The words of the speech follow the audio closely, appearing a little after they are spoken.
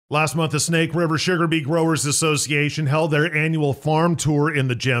Last month, the Snake River Sugar Beet Growers Association held their annual farm tour in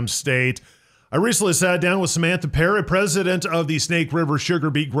the Gem State. I recently sat down with Samantha, Parrott, president of the Snake River Sugar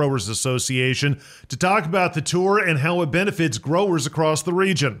Beet Growers Association, to talk about the tour and how it benefits growers across the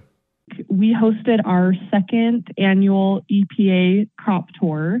region. We hosted our second annual EPA crop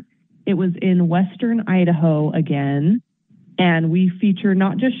tour. It was in western Idaho again, and we feature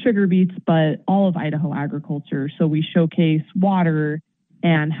not just sugar beets, but all of Idaho agriculture. So we showcase water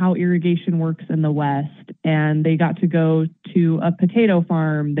and how irrigation works in the West. And they got to go to a potato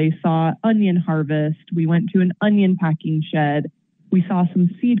farm. They saw onion harvest. We went to an onion packing shed. We saw some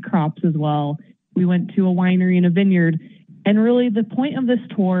seed crops as well. We went to a winery and a vineyard. And really the point of this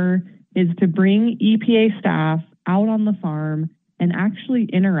tour is to bring EPA staff out on the farm and actually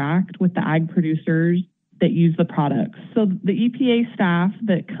interact with the ag producers that use the products. So the EPA staff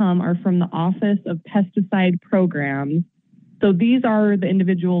that come are from the Office of Pesticide Programs. So these are the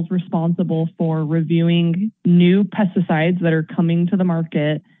individuals responsible for reviewing new pesticides that are coming to the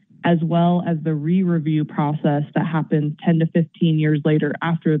market, as well as the re-review process that happens 10 to 15 years later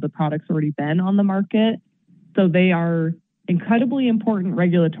after the product's already been on the market. So they are incredibly important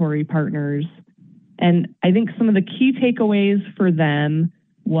regulatory partners. And I think some of the key takeaways for them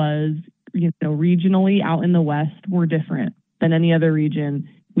was, regionally out in the West, we're different than any other region.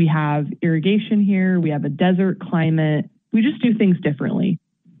 We have irrigation here. We have a desert climate. We just do things differently.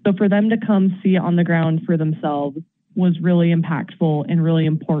 So for them to come see it on the ground for themselves was really impactful and really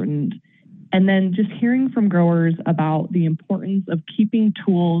important. And then just hearing from growers about the importance of keeping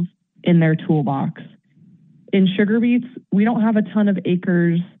tools in their toolbox. In sugar beets, we don't have a ton of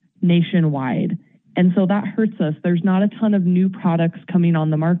acres nationwide. And so that hurts us. There's not a ton of new products coming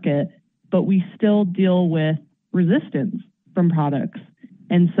on the market, but we still deal with resistance from products.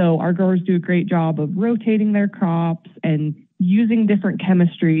 And so our growers do a great job of rotating their crops and using different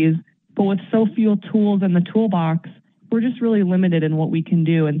chemistries. But with so few tools in the toolbox, we're just really limited in what we can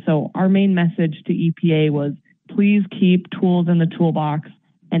do. And so our main message to EPA was, please keep tools in the toolbox,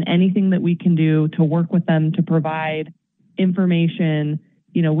 and anything that we can do to work with them to provide information.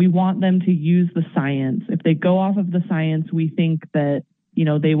 We want them to use the science. If they go off of the science, we think that,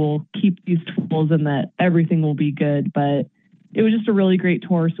 they will keep these tools and that everything will be good. But it was just a really great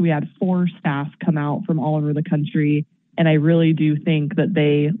tour. So we had 4 staff come out from all over the country. And I really do think that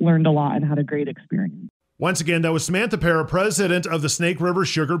they learned a lot and had a great experience. Once again, that was Samantha, Parrott, president of the Snake River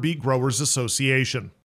Sugar Beet Growers Association.